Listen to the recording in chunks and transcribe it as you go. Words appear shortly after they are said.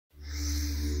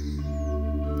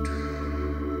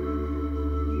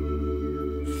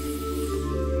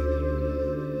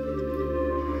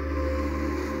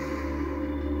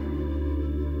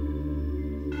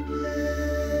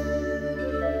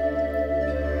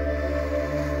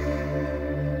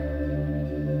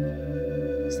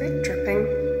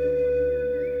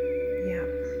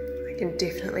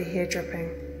definitely hear dripping.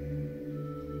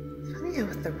 Funny how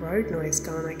with the road noise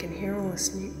gone, I can hear all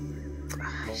this new...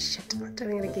 Oh, shit, I'm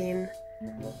doing it again.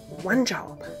 One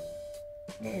job.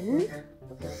 In.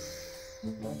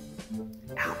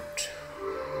 Out.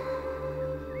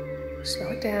 Slow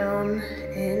it down.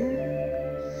 In.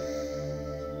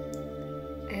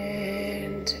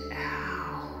 And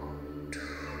out.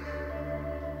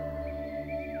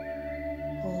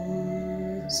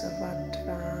 Om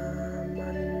Savatva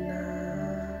Mana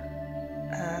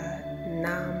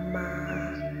Nama.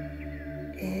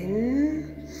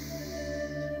 In.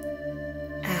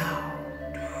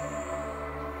 Out.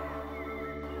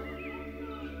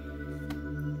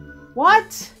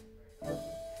 What?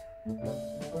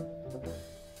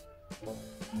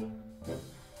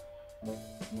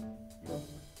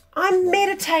 I'm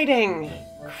meditating.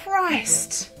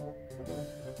 Christ.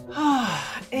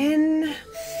 In.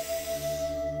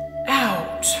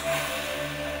 Out.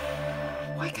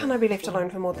 Why can't I be left alone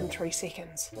for more than 3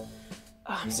 seconds?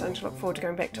 Oh, I'm starting to look forward to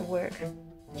going back to work.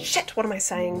 Shit, what am I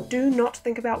saying? Do not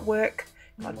think about work.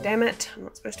 God damn it. I'm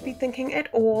not supposed to be thinking at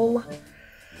all.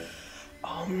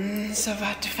 Om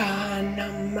Savatva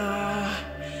Nama.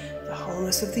 The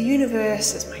wholeness of the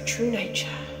universe is my true nature.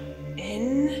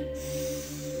 In.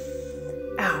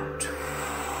 Out.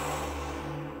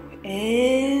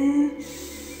 In.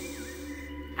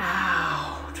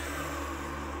 Out.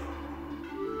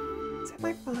 Is that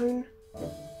my phone?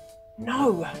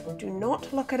 No, do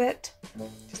not look at it.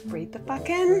 Just breathe the fuck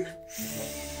in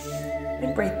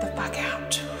and breathe the fuck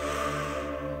out.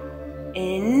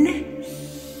 In.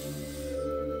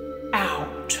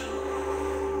 Out.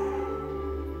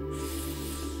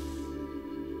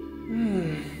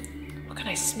 What can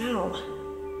I smell?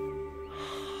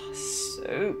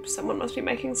 Soup. Someone must be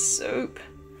making soup.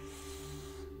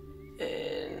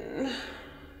 In.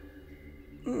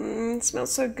 It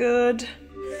smells so good.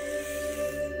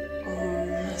 Om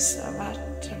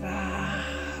Savatva.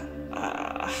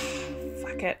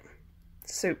 Fuck it.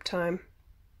 Soup time.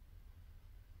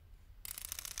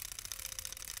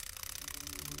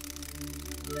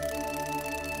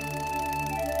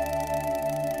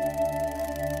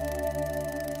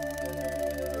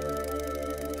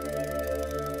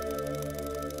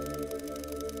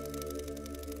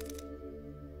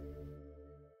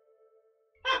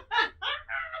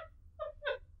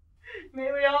 May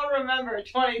we all remember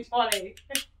 2020.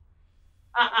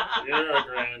 You're a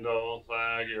grand old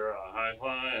flag, you're a high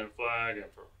flying flag,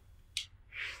 and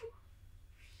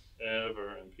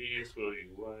forever in peace will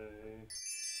you wave.